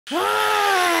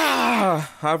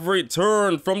Ah! I've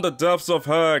returned from the depths of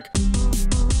heck.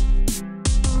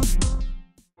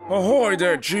 Ahoy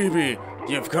there, Chibi!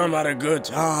 You've come at a good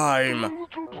time.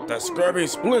 The scrubby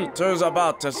splinter's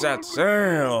about to set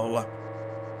sail.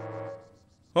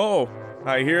 Oh,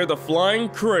 I hear the flying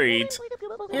crate.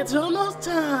 It's almost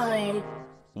time.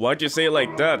 Why'd you say it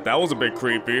like that? That was a bit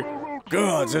creepy.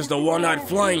 Gods, it's the one-eyed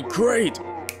flying crate.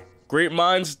 Great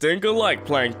minds think alike,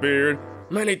 Plankbeard.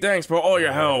 Many thanks for all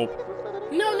your help.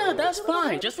 No, that's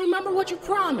fine. Just remember what you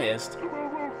promised.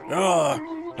 A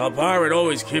pirate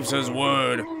always keeps his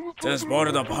word. 'Tis part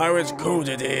of the pirate's code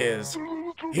it is.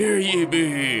 Here ye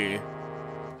be.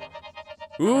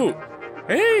 Ooh,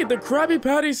 hey, the Krabby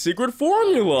Patty secret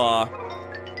formula.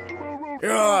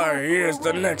 Here's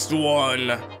the next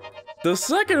one. The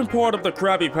second part of the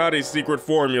Krabby Patty secret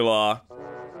formula.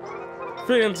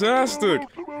 Fantastic,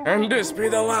 and this be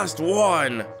the last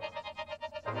one.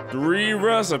 3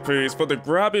 recipes for the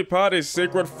Krabby Patty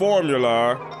secret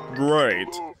formula. Great.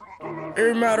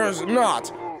 It matters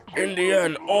not. In the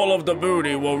end, all of the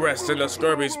booty will rest in the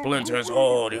scurvy splinter's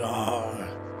hold.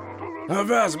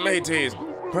 Avast, mateys!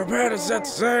 Prepare to set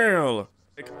sail!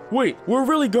 Wait, we're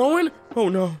really going? Oh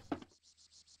no.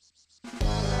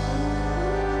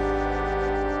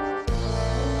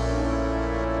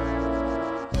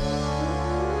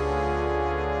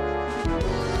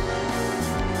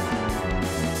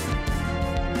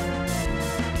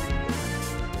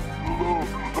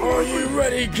 Are you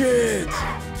ready, kids?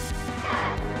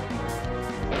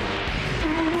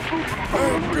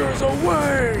 Anchors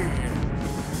away!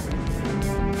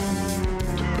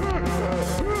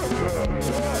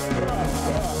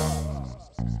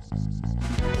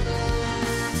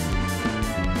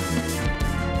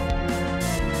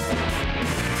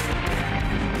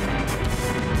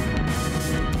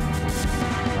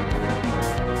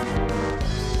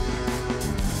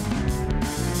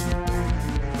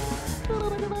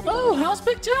 Oh, how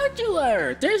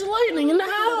spectacular! There's lightning in the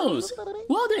house!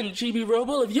 Well then,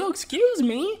 Chibi-Robo, if you'll excuse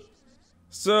me.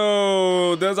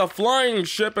 So, there's a flying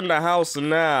ship in the house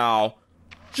now.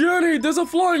 Jenny, there's a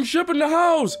flying ship in the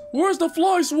house! Where's the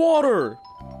fly swatter?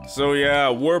 So yeah,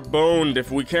 we're boned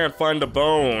if we can't find the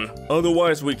bone.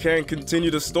 Otherwise, we can't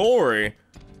continue the story.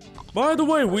 By the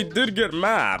way, we did get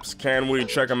maps. Can we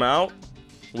check them out?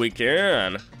 We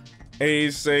can. A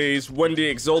says, when the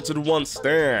Exalted One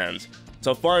stands.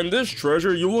 To find this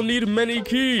treasure, you will need many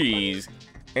keys.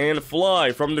 And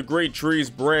fly from the great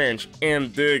tree's branch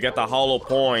and dig at the hollow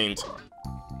point.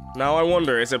 Now I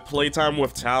wonder, is it playtime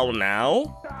with Tao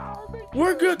now?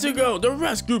 We're good to go. The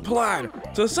rescue plan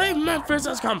to save Memphis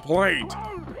is complete.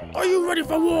 Are you ready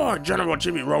for war, General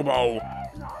Chibi-Robo?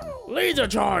 Lead the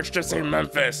charge to save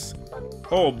Memphis.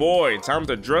 Oh boy, time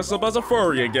to dress up as a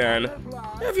furry again.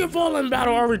 If you fall in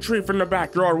battle or retreat from the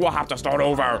backyard, we'll have to start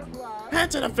over.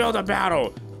 Head to the field of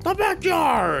battle, the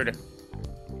backyard.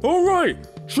 All right,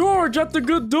 charge at the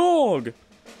good dog.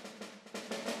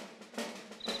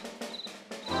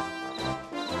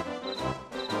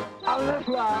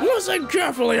 Listen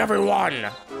carefully, everyone.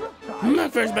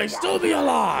 Memphis may still be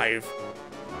alive.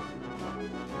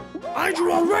 I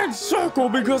drew a red circle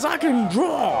because I can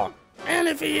draw. And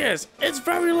if he is, it's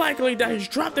very likely that he's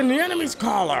trapped in the enemy's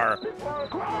collar.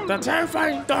 The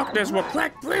terrifying darkness will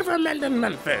crack braver men than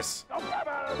Memphis.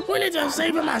 We need to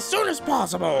save him as soon as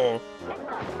possible.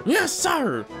 Yes,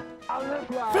 sir.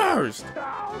 First,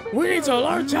 we need to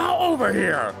lure Tao over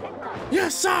here.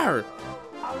 Yes, sir.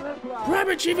 Grab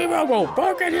a Chibi-Robo,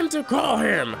 bark at him to call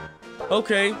him.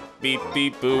 Okay, beep,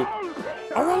 beep, boop.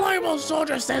 A reliable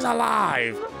soldier stays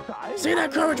alive. See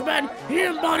that courage man? He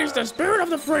embodies the spirit of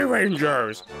the Free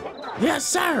Rangers. Yes,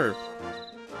 sir.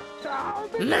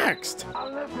 Next,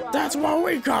 that's where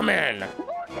we come in.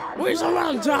 We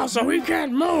surround Tao so he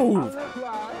can't move.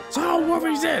 Tao will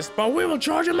resist, but we will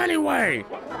charge him anyway.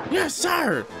 Yes,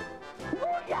 sir.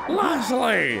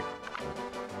 Lastly,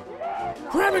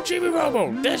 grab a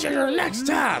Chibi-Robo. This is your next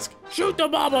task. Shoot the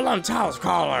bubble on Tao's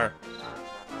collar.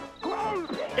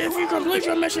 If you complete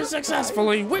your mission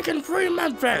successfully, we can free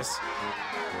Memphis.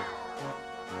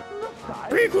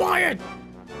 Be quiet.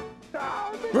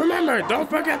 Remember, don't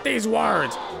forget these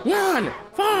words. 1,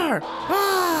 4,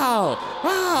 all,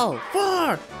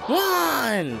 4,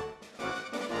 1.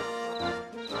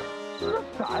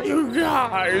 You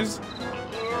guys.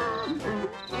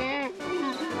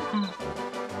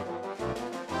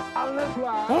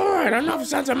 Alright, enough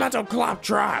sentimental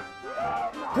claptrap.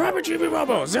 Grab a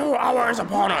Chibi-Robo, 0 hour is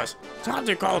upon us. Time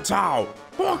to call Tao.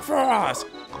 Work for us.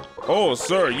 Oh,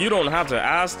 sir, you don't have to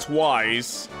ask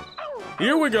twice.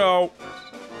 Here we go.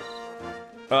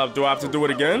 Do I have to do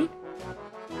it again?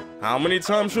 How many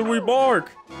times should we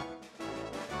bark?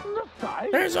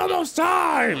 It's almost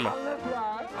time!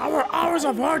 Our hours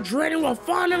of hard training will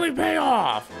finally pay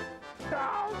off!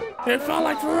 It felt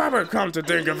like forever, come to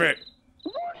think of it.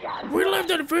 We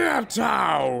lived in fear of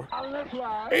Tao.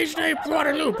 Each day brought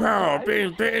a new peril,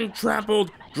 being bitten,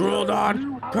 trampled, drooled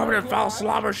on, covered in foul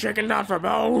slobber, shaken down for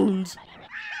bones.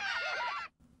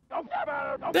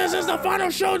 This is the final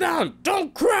showdown!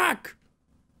 Don't crack!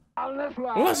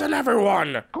 Listen,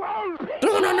 everyone!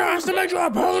 Don't underestimate your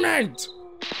opponent!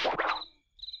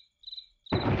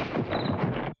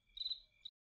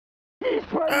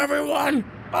 Everyone,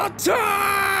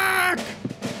 attack!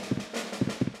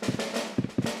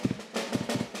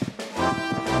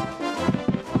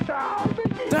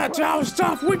 That's our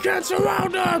stuff! We can't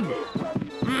surround them!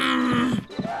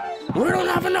 We don't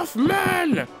have enough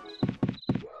men!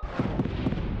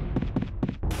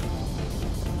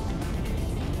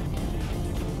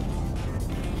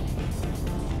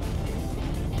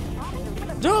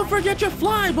 Don't forget your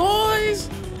fly, boys!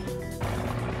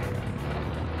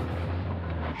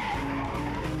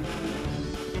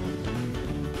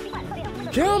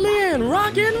 Kill me and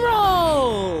rock and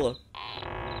roll!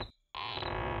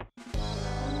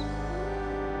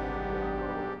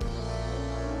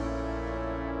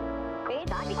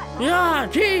 Yeah,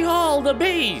 keyhole the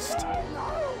beast!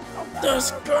 The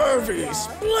scurvy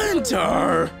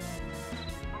splinter!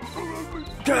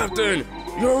 Captain,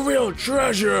 your real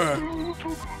treasure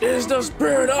is the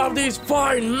spirit of these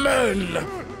fine men!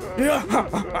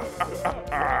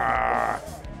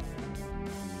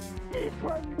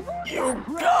 You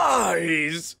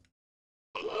guys!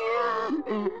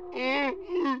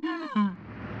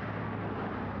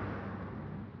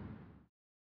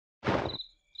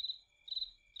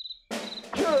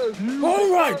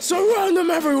 Alright, surround them,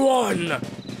 everyone!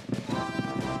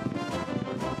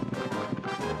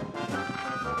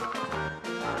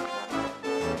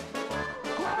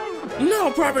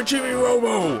 Now, Private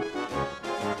Chibi-Robo!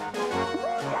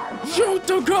 Shoot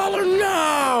the collar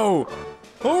now!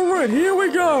 Alright, here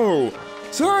we go!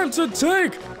 Time to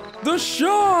take the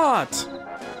shot!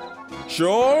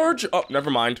 Charge! Oh, never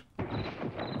mind.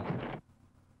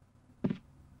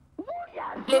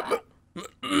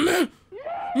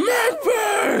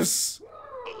 Memphis!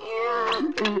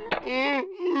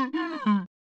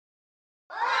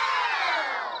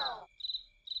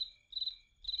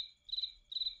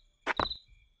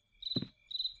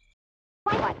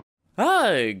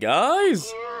 Hi,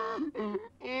 guys!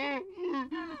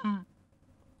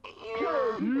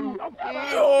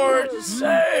 You're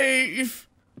safe!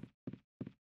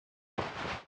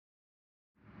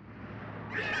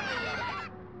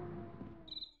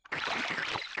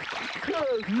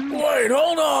 Wait,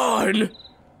 hold on!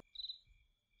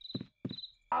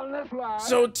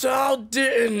 So Tao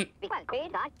didn't...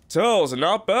 Tao's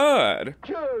not bad.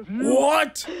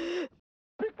 What?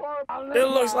 It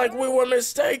looks like we were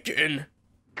mistaken.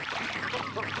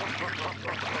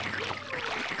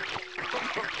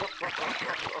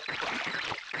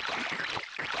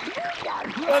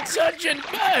 Attention,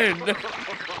 men!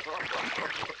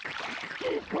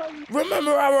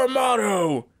 Remember our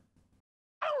motto.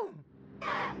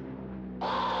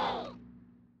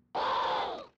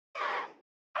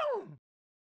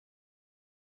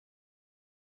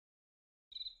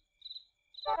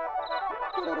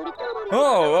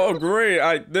 Oh,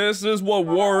 great. This is what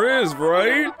war is,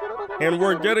 right? And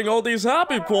we're getting all these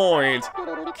happy points.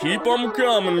 Keep them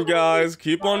coming, guys.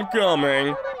 Keep on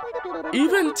coming.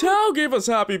 Even Tao gave us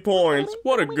happy points.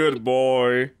 What a good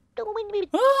boy.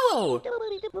 Oh!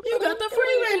 You got the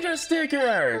Free Ranger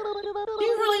sticker!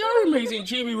 You really are amazing,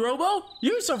 Chibi-Robo!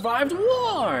 You survived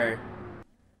war!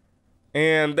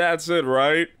 And that's it,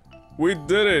 right? We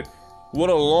did it! What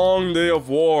a long day of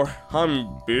war.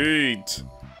 I'm beat.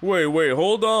 Wait,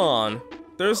 hold on.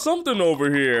 There's something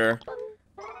over here.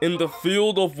 In the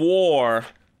field of war,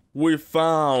 we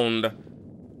found...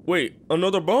 Wait,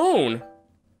 another bone?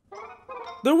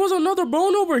 There was another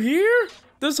bone over here?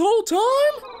 This whole time?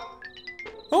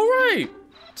 Alright,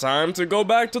 time to go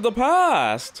back to the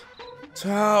past.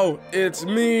 Tao, it's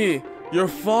me, your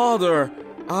father.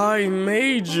 I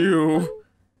made you.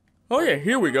 Oh yeah,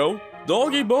 here we go.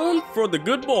 Doggy bone for the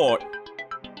good boy.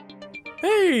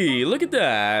 Hey, look at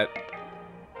that.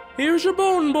 Here's your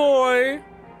bone, boy.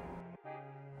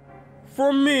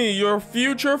 For me, your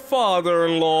future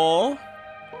father-in-law.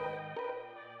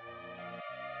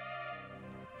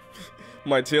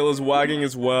 My tail is wagging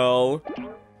as well.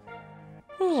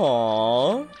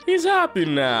 Aww, he's happy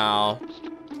now.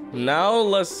 Now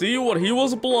let's see what he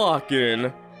was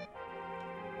blocking.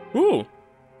 Ooh,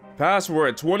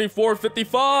 password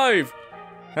 2455.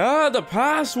 Ah, the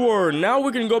password! Now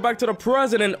we can go back to the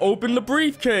present and open the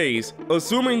briefcase.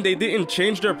 Assuming they didn't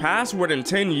change their password in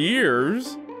 10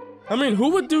 years. I mean, who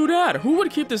would do that? Who would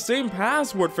keep the same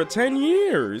password for 10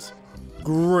 years?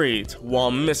 Great.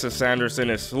 While Mrs. Sanderson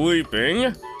is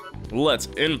sleeping, let's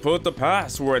input the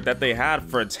password that they had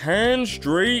for 10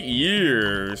 straight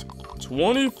years.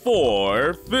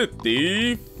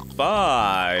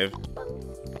 2455.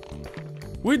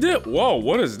 We did. Whoa,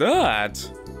 what is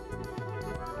that?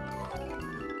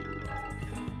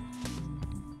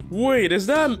 Wait, is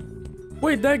that...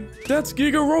 Wait, that's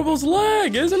Giga-Robo's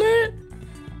leg, isn't it?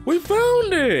 We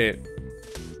found it!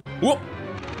 Whoa!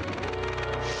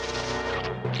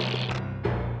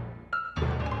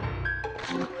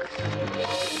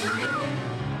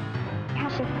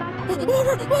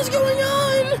 What's going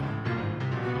on?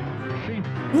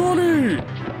 Ronnie!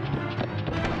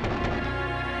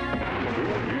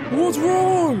 What's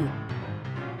wrong?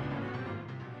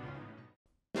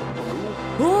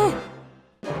 Huh?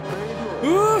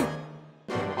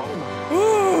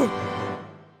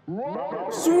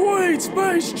 Sweet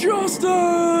space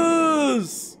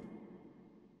justice!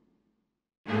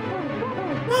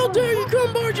 How dare you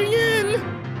come barging in?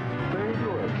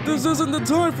 This isn't the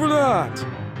time for that!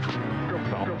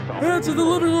 Head to the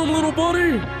living room, little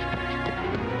buddy!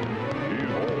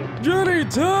 Jenny,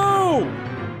 too!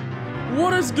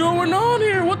 What is going on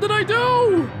here? What did I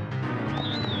do?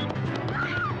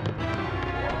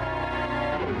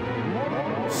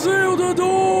 Seal the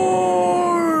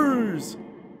doors!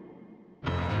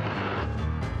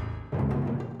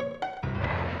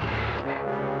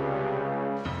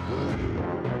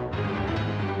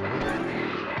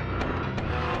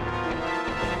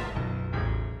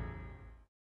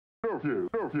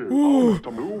 Ooh,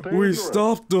 we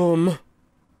stopped them.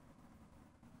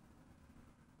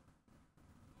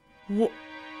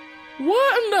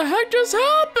 What in the heck just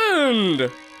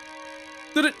happened?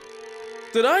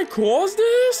 Did I cause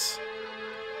this?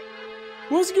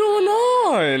 What's going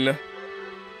on?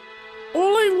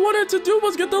 All I wanted to do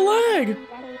was get the leg.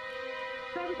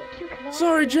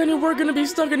 Sorry, Jenny, we're gonna be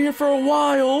stuck in here for a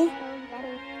while.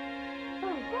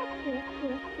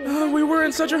 We were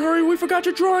in such a hurry, we forgot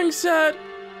your drawing set.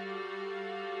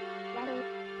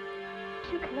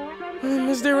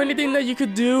 Is there anything that you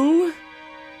could do?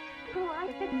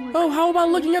 Oh, how about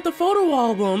looking at the photo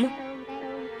album?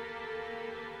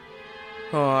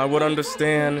 Oh, I would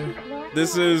understand.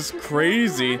 This is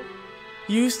crazy.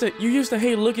 You used to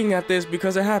hate looking at this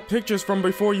because it had pictures from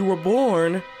before you were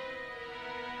born.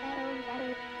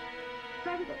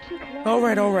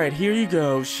 Alright, here you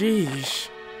go. Sheesh.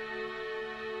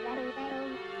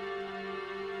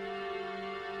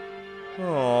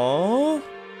 Aww.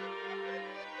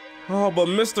 Oh, but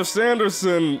Mr.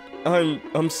 Sanderson,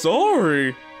 I'm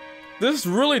sorry. This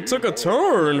really took a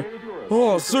turn.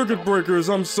 Oh, circuit breakers,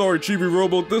 I'm sorry,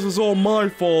 Chibi-Robo, this is all my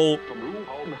fault.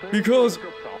 Because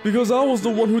I was the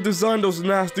one who designed those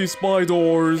nasty spy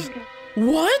doors.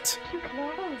 What?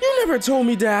 You never told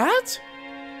me that.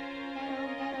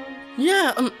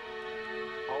 Yeah,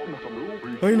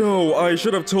 I know, I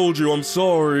should have told you, I'm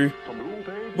sorry.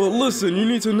 But listen, you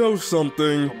need to know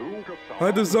something.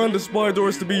 I designed the spy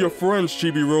doors to be your friends,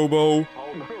 Chibi-Robo.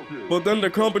 But then the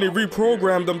company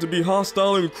reprogrammed them to be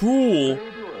hostile and cruel.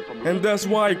 And that's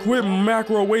why I quit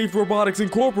Microwave Robotics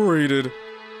Incorporated.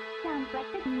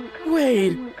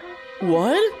 wait,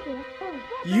 what?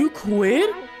 You quit?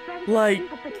 Like,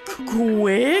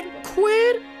 quit?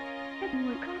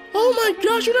 Oh my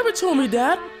gosh, you never told me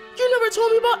that! You never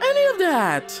told me about any of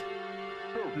that!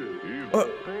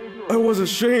 I was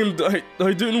ashamed.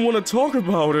 I didn't want to talk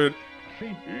about it.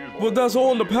 But that's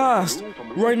all in the past.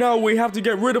 Right now, we have to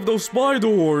get rid of those spy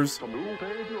doors.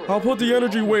 I'll put the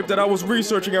energy wave that I was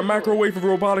researching at Microwave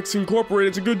Robotics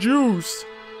Incorporated to good use.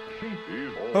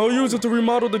 I'll use it to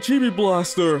remodel the Chibi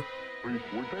Blaster.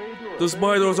 The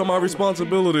spy doors are my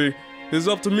responsibility. It's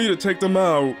up to me to take them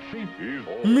out.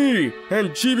 Me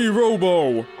and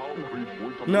Chibi-Robo.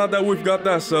 Now that we've got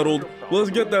that settled, let's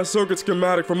get that circuit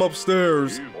schematic from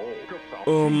upstairs.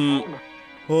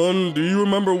 Hun, do you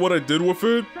remember what I did with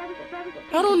it?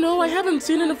 I don't know, I haven't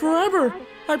seen it in forever.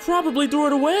 I probably threw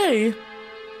it away.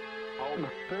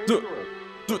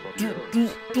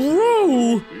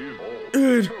 Throw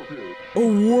it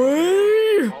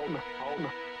away?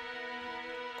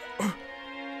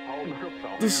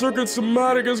 The circuit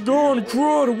schematic is gone,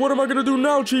 crud! What am I gonna do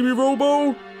now,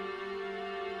 Chibi-Robo?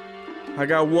 I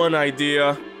got one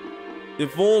idea.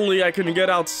 If only I can get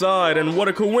outside, and what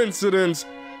a coincidence!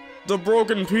 The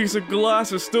broken piece of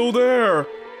glass is still there!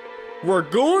 We're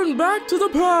going back to the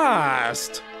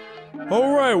past!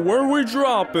 Alright, where are we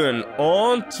dropping?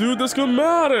 On to the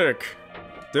schematic.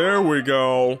 There we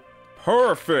go.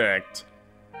 Perfect.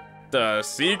 The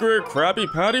secret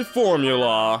Krabby Patty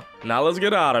formula. Now let's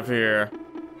get out of here.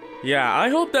 Yeah, I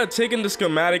hope that taking the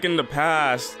schematic in the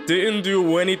past didn't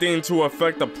do anything to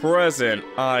affect the present.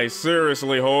 I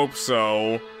seriously hope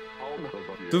so.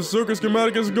 The circus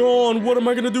schematic is gone. What am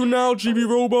I gonna do now,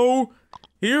 Chibi-Robo?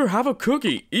 Here, have a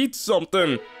cookie. Eat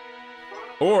something.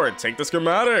 Or take the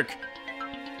schematic.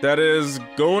 That is,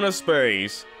 go into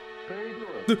space.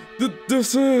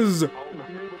 This is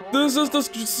the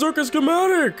circus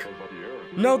schematic.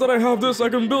 Now that I have this, I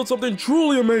can build something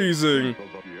truly amazing.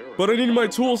 But I need my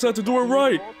tool set to do it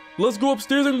right. Let's go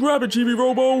upstairs and grab it,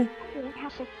 Chibi-Robo.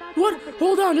 What?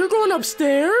 Hold on, you're going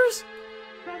upstairs?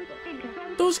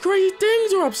 Those crazy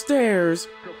things are upstairs.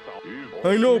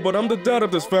 I know, but I'm the dad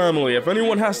of this family. If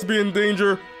anyone has to be in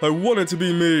danger, I want it to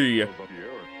be me.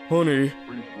 Honey,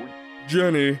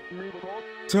 Jenny,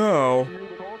 Tao,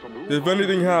 if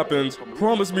anything happens,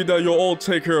 promise me that you'll all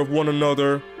take care of one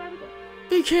another.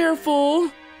 Be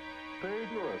careful.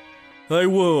 I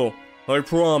will. I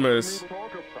promise.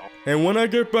 And when I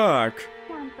get back...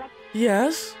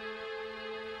 Yes?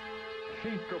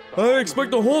 I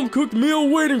expect a home-cooked meal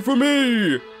waiting for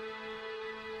me!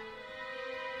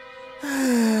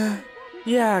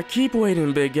 Yeah, keep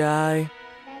waiting, big guy.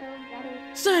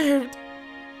 Saved!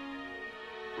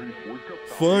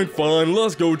 Fine,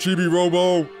 let's go,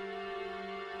 Chibi-Robo!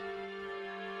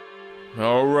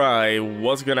 Alright,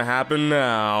 what's gonna happen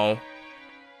now?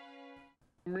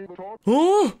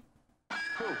 Huh?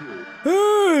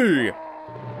 Hey!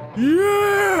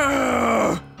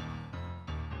 Yeah!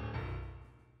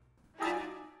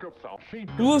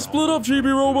 Let's split up,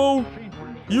 Chibi-Robo!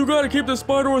 You gotta keep the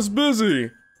spiders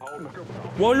busy!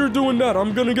 While you're doing that,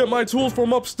 I'm gonna get my tools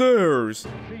from upstairs!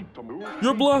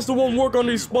 Your blaster won't work on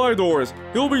these spiders!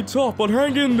 It'll be tough, but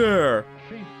hang in there!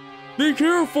 Be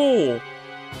careful!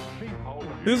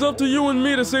 It's up to you and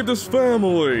me to save this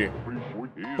family!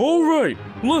 Alright,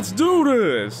 let's do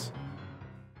this!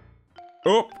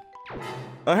 Oh,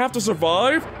 I have to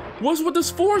survive? What's with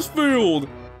this force field?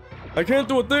 I can't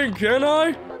do a thing, can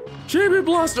I? Chibi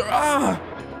Blaster, ah!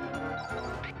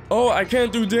 Oh, I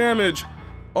can't do damage.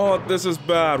 Oh, this is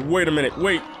bad. Wait a minute,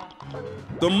 wait.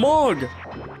 The mug!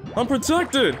 I'm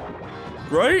protected!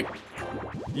 Right?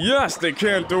 Yes, they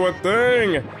can't do a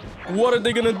thing! What are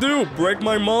they gonna do? Break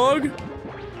my mug?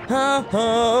 Ha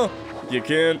ha! You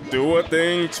can't do a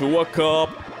thing to a cup.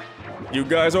 You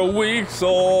guys are weak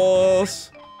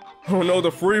sauce. Oh no,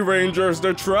 the Free Rangers,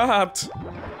 they're trapped.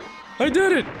 I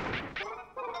did it!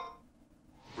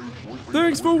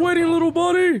 Thanks for waiting, little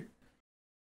buddy!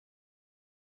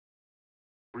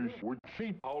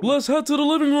 Let's head to the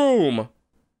living room!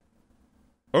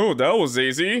 Oh, that was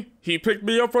easy. He picked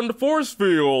me up from the force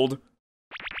field.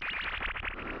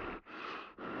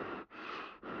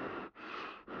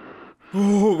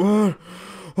 Oh man,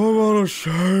 I'm out of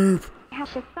shape.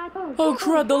 Oh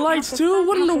crud, the lights too?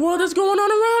 What in the world is going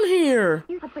on around here?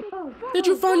 Did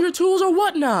you find your tools or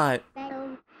whatnot?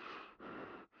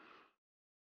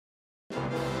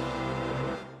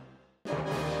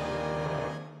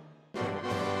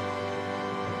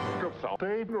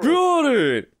 Got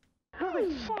it!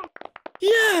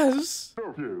 Yes!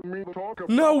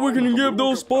 Now we can give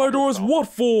those spiders what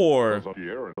for?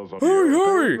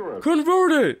 Hurry!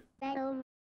 Convert it!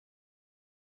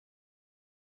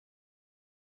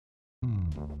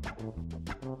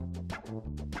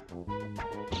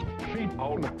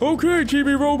 Okay,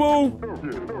 Chibi-Robo!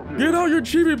 Get out your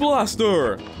Chibi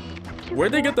Blaster!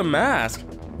 Where'd they get the mask?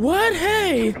 What?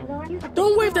 Hey!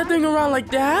 Don't wave that thing around like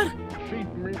that!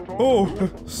 Oh,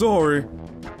 sorry.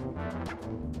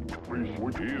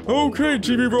 Okay,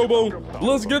 Chibi-Robo,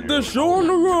 let's get this show on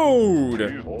the road!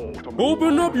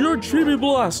 Open up your Chibi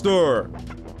Blaster!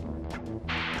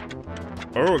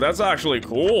 Oh, that's actually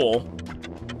cool.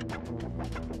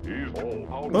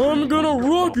 I'm gonna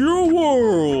rock your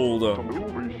world!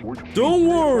 Don't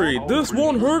worry, this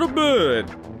won't hurt a bit!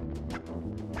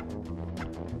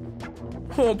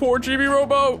 Oh, poor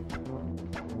Chibi-Robo!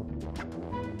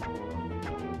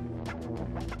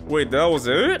 Wait, that was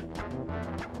it?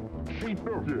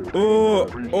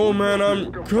 Oh man,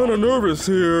 I'm kinda nervous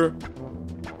here.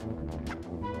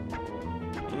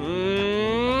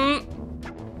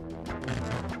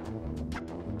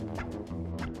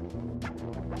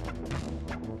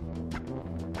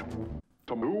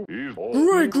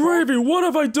 Great gravy, what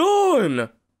have I done?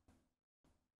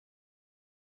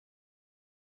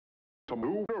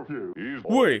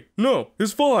 Wait, no,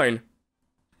 it's fine.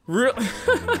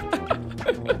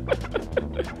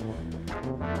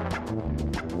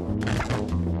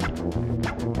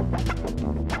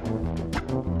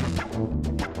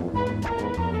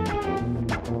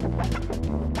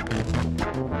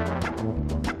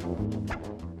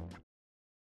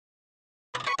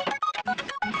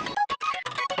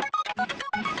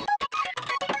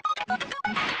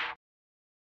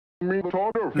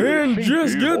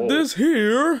 just get this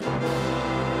here.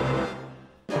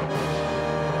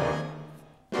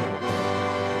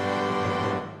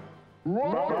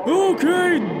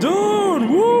 Okay, done!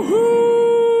 Woohoo!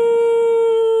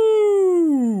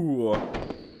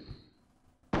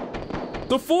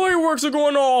 The fireworks are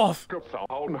going off!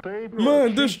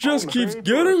 Man, this just keeps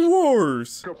getting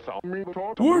worse!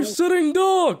 We're sitting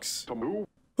ducks!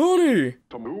 Honey!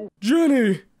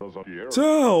 Jenny!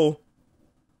 Tal!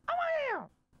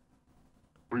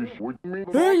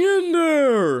 Hang in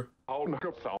there!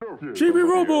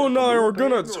 Chibi-Robo and I are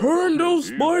gonna turn those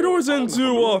spiders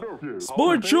into,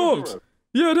 spide chunks!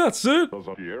 Yeah, that's it!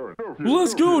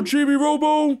 Let's go,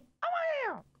 Chibi-Robo!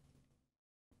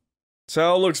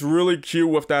 Tal looks really cute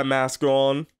with that mask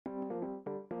on.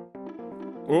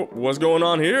 Oh, what's going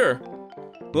on here?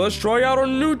 Let's try out our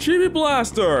new Chibi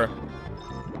Blaster!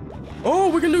 Oh,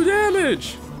 we can do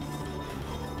damage!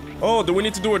 Oh, do we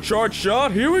need to do a charge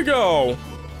shot? Here we go!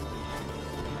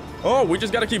 Oh, we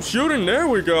just gotta keep shooting. There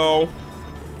we go.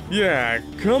 Yeah,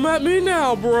 come at me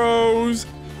now, bros.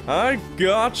 I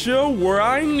gotcha where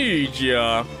I need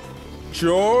ya.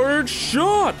 Charge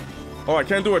shot. Oh, I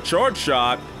can't do a charge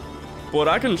shot, but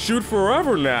I can shoot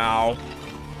forever now.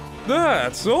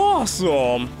 That's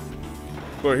awesome.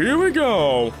 But here we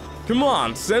go. Come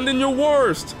on, send in your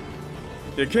worst.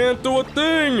 You can't do a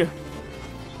thing.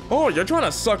 Oh, you're trying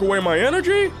to suck away my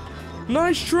energy?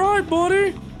 Nice try,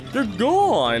 buddy. You're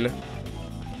gone!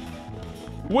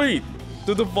 Wait,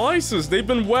 the devices, they've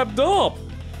been webbed up!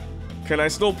 Can I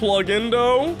still plug in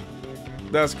though?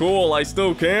 That's cool, I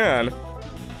still can.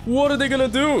 What are they gonna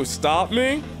do? Stop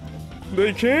me?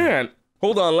 They can't.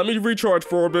 Hold on, let me recharge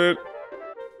for a bit.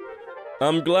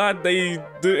 I'm glad they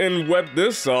didn't web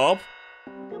this up.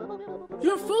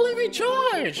 You're fully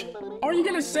recharged! Are you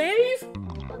gonna save?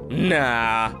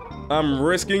 Nah, I'm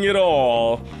risking it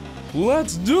all.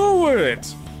 Let's do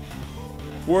it!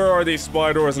 Where are these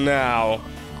spiders now?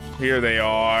 Here they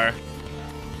are.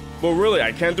 But really,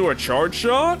 I can't do a charge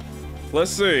shot? Let's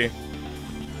see.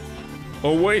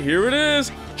 Oh wait, here it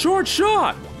is! Charge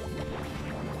shot!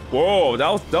 Whoa,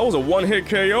 that was a one-hit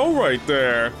KO right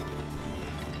there.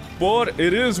 But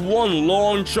it is one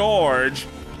long charge.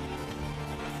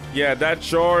 Yeah,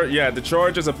 the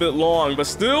charge is a bit long, but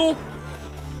still.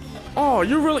 Oh, are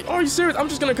you serious? I'm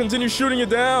just gonna continue shooting it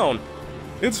down.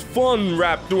 It's fun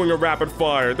doing a rapid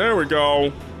fire. There we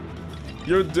go.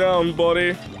 You're down,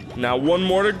 buddy. Now one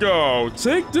more to go.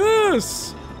 Take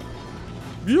this!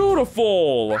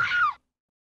 Beautiful!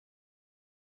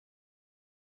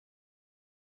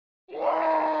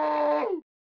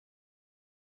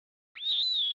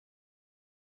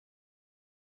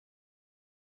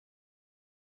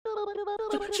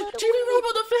 Chibi-Robo,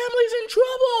 the family's in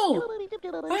trouble!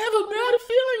 I have a bad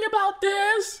feeling about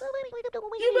this!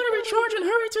 You better recharge and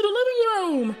hurry to the living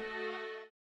room!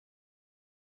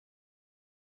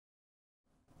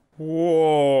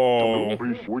 Whoa!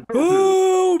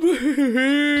 Help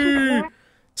me!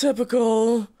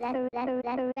 Typical.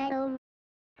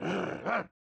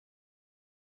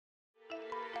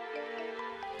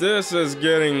 This is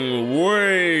getting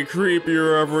way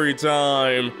creepier every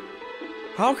time.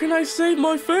 How can I save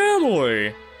my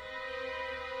family?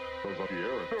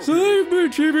 Save me,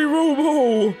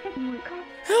 Chibi-Robo!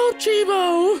 Help,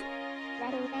 Chibo!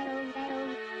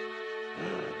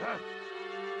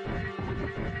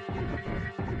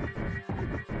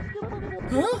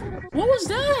 Huh? What was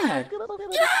that?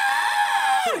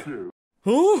 Yeah!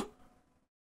 Huh?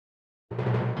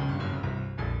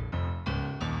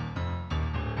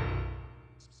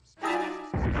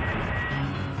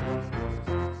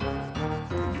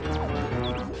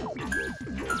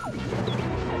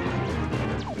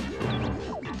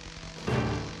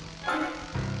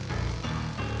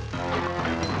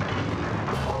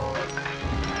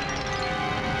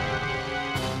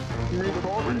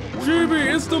 Chibi,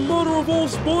 it's the mother of all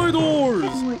spiders!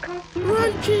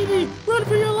 Run, Chibi! Run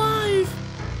for your life!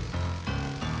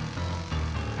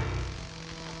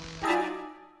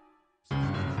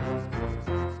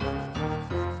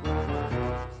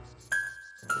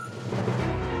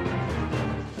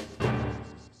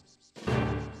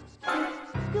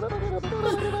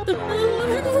 The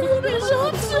living room is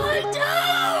upside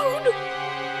down!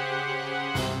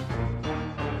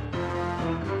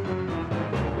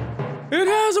 It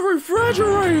has a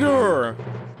refrigerator!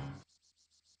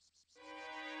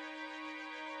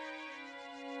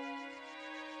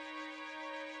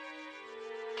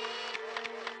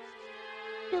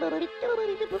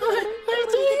 I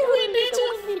think we need to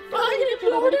find it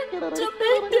in order to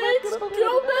make things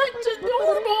go back to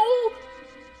normal!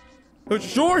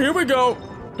 Sure, here we go!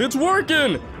 It's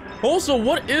working! Also,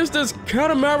 what is this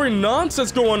catamaran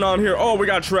nonsense going on here? Oh, we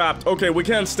got trapped. Okay, we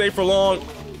can't stay for long.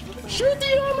 Shoot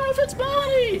the armor off its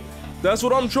body! That's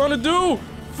what I'm trying to do.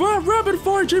 Rapid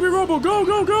fire, Chibi-Robo, go,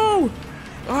 go, go!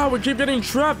 Ah, we keep getting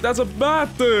trapped. That's a bad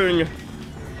thing.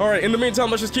 All right, in the meantime,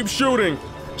 let's just keep shooting.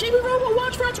 Chibi-Robo,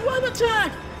 watch for its web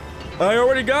attack! I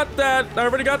already got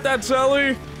that,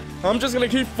 Telly. I'm just gonna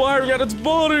keep firing at its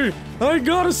body. I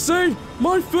gotta save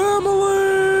my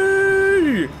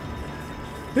family.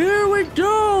 Here we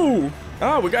go.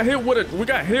 Ah, we got hit with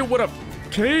a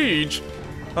cage.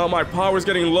 Oh, my power's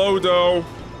getting low though.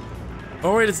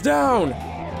 All right, it's down.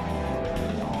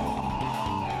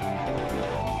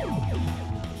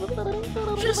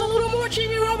 Just a little more,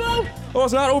 Chibi-Robo. Oh,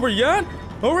 it's not over yet?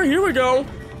 All right, here we go.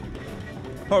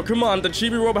 Oh, come on, the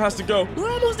Chibi-Robo has to go.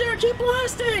 We're almost there, keep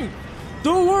blasting.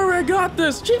 Don't worry, I got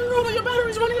this. Chibi-Robo, your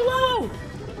battery's running low.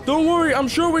 Don't worry, I'm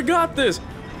sure we got this.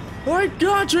 I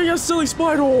got you, you silly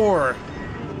spider!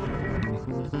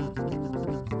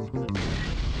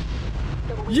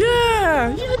 Yeah!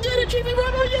 You did it,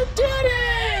 Chibi-Robo, you did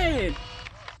it!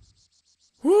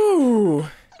 Whew.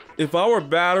 If our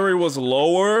battery was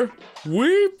lower,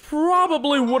 we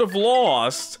probably would have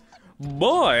lost.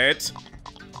 But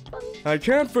I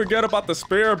can't forget about the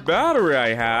spare battery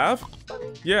I have.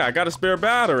 Yeah, I got a spare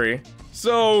battery.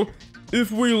 So,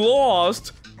 if we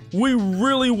lost, we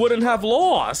really wouldn't have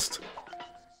lost.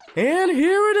 And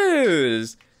here it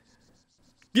is.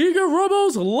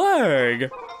 Giga-Robo's leg.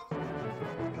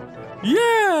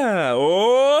 Yeah!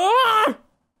 Oh!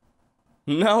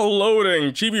 Now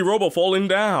loading. Chibi-Robo falling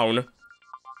down.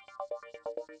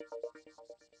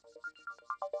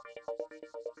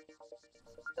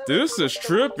 This is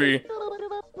trippy. Things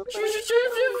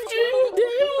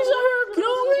are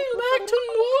going back to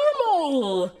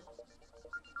normal.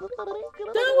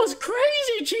 That was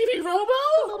crazy, Chibi-Robo!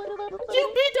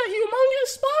 You beat the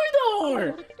humongous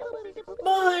spider!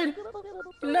 But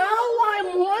now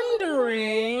I'm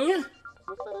wondering,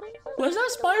 was that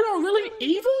spider really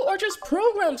evil or just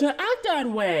programmed to act that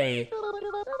way?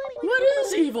 What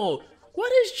is evil?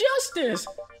 What is justice?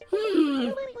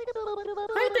 I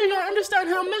think I understand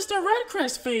how Mr.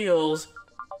 Redcrest feels.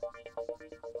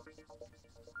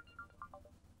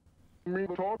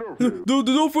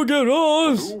 Don't forget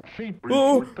us!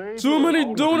 Oh, so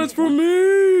many donuts for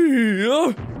me!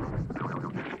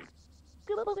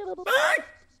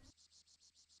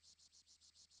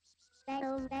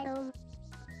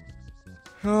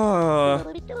 I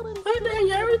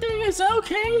think everything is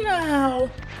okay now.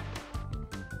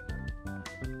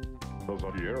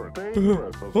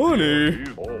 Honey,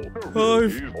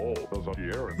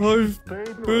 I've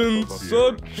been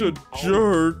such a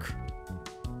jerk.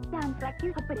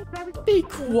 Be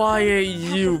quiet,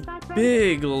 you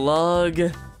big lug.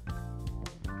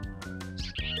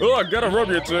 Oh, I gotta rub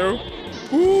you too.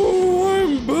 Ooh,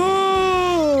 I'm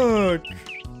back!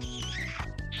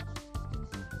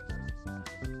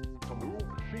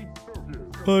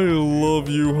 I love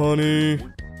you, honey.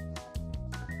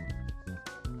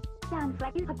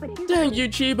 Thank you,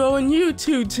 Chibo, and you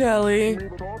too, Telly.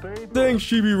 Thanks,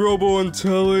 Chibi-Robo and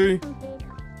Telly.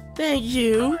 Thank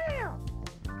you.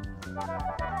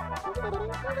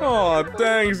 Aw,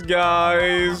 thanks,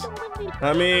 guys.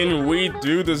 I mean, we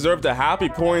do deserve the happy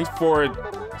points for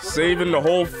saving the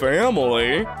whole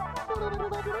family.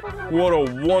 What a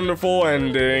wonderful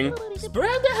ending.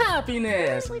 Spread the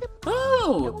happiness.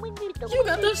 Oh, you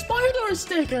got the spider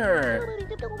sticker.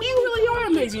 You really are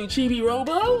amazing,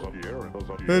 Chibi-Robo.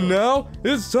 And now,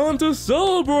 it's time to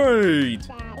celebrate.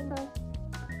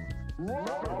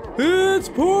 It's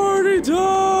party time!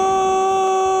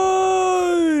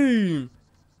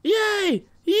 Yay!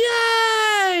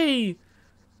 Yay!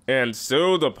 And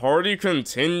so the party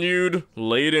continued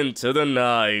late into the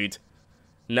night.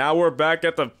 Now we're back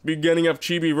at the beginning of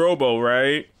Chibi-Robo,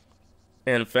 right?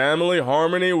 And family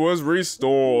harmony was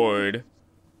restored.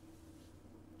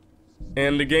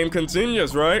 And the game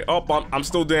continues, right? Oh, I'm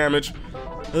still damaged.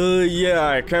 Yeah,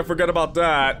 I can't forget about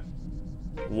that.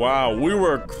 Wow, we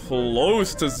were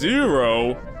close to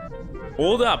 0.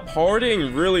 All that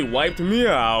partying really wiped me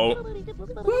out.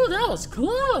 Ooh, that was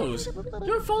close.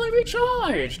 You're fully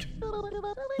recharged.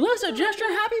 Let's adjust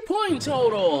your happy point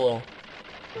total.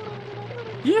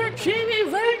 Your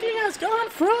Chibi ranking has gone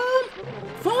from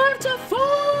 5 to 4.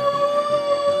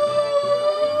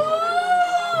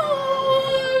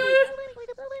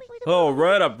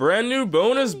 Alright, a brand new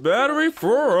bonus battery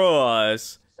for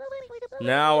us.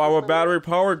 Now our battery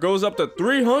power goes up to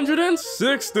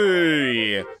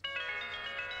 360.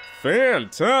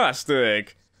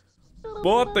 Fantastic.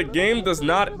 But the game does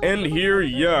not end here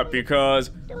yet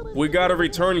because we gotta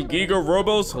return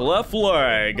Giga-Robo's left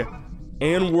leg.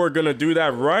 And we're gonna do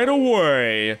that right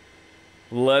away.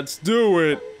 Let's do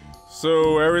it.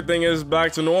 So everything is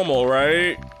back to normal,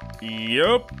 right?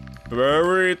 Yup.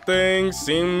 Everything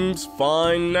seems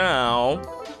fine now.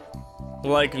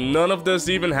 Like none of this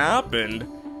even happened.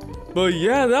 But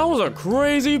yeah, that was a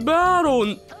crazy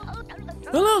battle.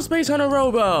 Hello, Space Hunter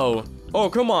Robo. Oh,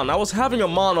 come on, I was having a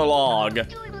monologue.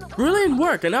 Brilliant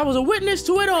work, and I was a witness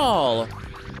to it all.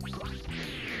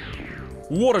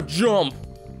 What a jump.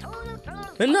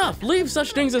 Enough, leave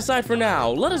such things aside for now.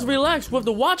 Let us relax with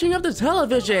the watching of the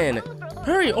television.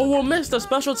 Hurry or we'll miss the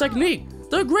special technique,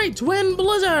 the Great Twin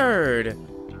Blizzard.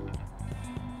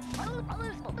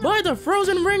 By the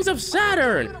frozen rings of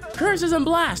Saturn, curses and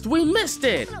blast, we missed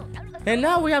it. And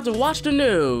now we have to watch the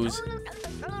news.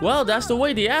 Well, that's the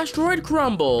way the asteroid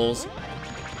crumbles.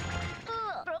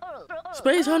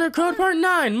 Space Hunter Code Part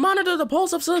 9, monitor the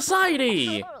pulse of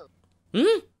society.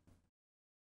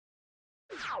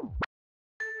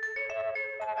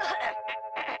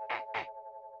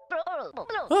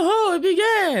 Oh, it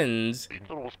begins!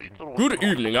 Good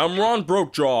evening, I'm Ron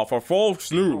Brokejaw for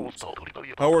Fox News.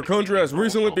 Our country has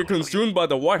recently been consumed by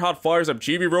the white-hot fires of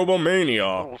Chibi-Robo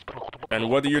mania. And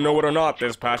whether you know it or not,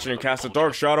 this passion casts a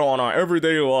dark shadow on our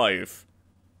everyday life.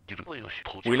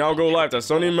 We now go live to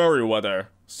sunny Merriweather.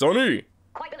 Sunny!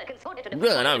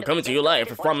 Good, I'm coming to you live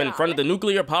from in front of the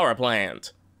nuclear power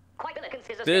plant.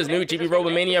 This new Chibi-Robo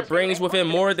mania brings with it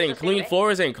more than clean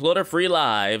floors and clutter-free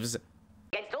lives.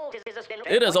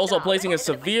 It is also placing a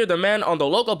severe demand on the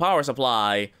local power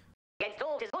supply.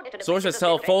 Sources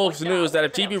tell Fox News that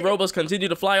if Chibi-Robos continue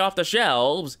to fly off the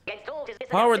shelves,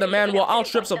 power demand will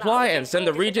outstrip supply and send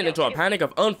the region into a panic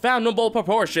of unfathomable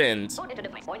proportions.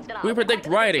 We predict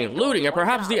rioting, looting, and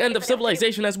perhaps the end of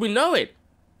civilization as we know it.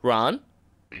 Ron?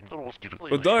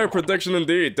 A dire prediction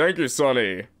indeed, thank you,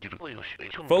 Sonny.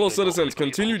 Fellow citizens,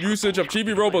 continued usage of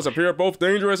Chibi-Robos appear both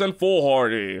dangerous and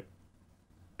foolhardy.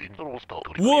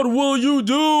 What will you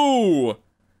do?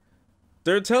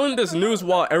 They're telling this news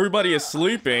while everybody is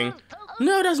sleeping.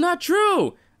 No, that's not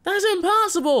true. That's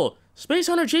impossible. Space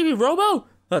Hunter Chibi-Robo?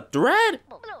 A threat?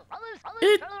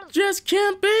 It just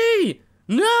can't be.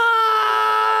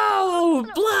 No!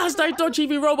 Blast! I thought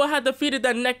Chibi-Robo had defeated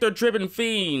that nectar-driven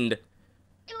fiend.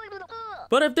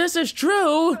 But if this is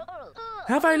true,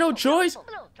 have I no choice?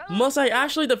 Must I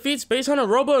actually defeat Space Hunter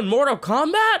Robo in Mortal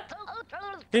Kombat?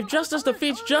 If justice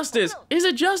defeats justice, is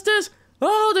it justice?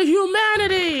 Oh, the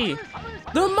humanity!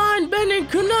 The mind-bending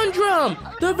conundrum!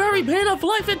 The very pain of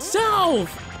life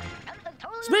itself!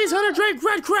 Space Hunter Drake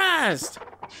Redcrest!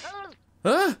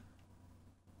 Huh?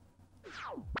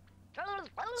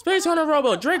 Space Hunter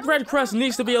Robo, Drake Redcrest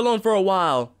needs to be alone for a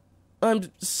while.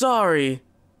 I'm sorry.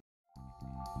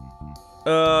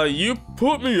 You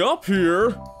put me up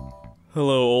here.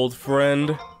 Hello, old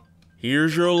friend.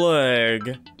 Here's your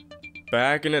leg.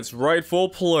 Back in its rightful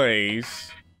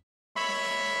place.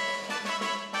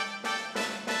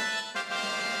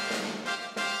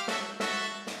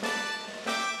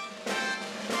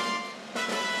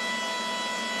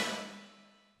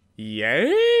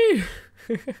 Yay!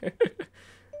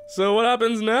 So what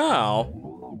happens now?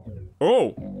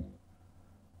 Oh,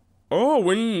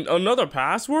 another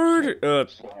password?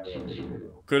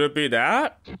 Could it be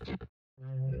that?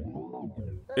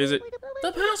 Is it?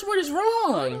 The password is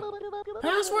wrong.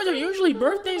 Passwords are usually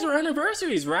birthdays or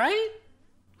anniversaries, right?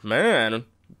 Man,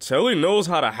 Telly knows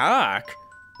how to hack.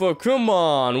 But come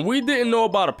on, we didn't know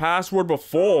about a password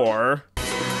before.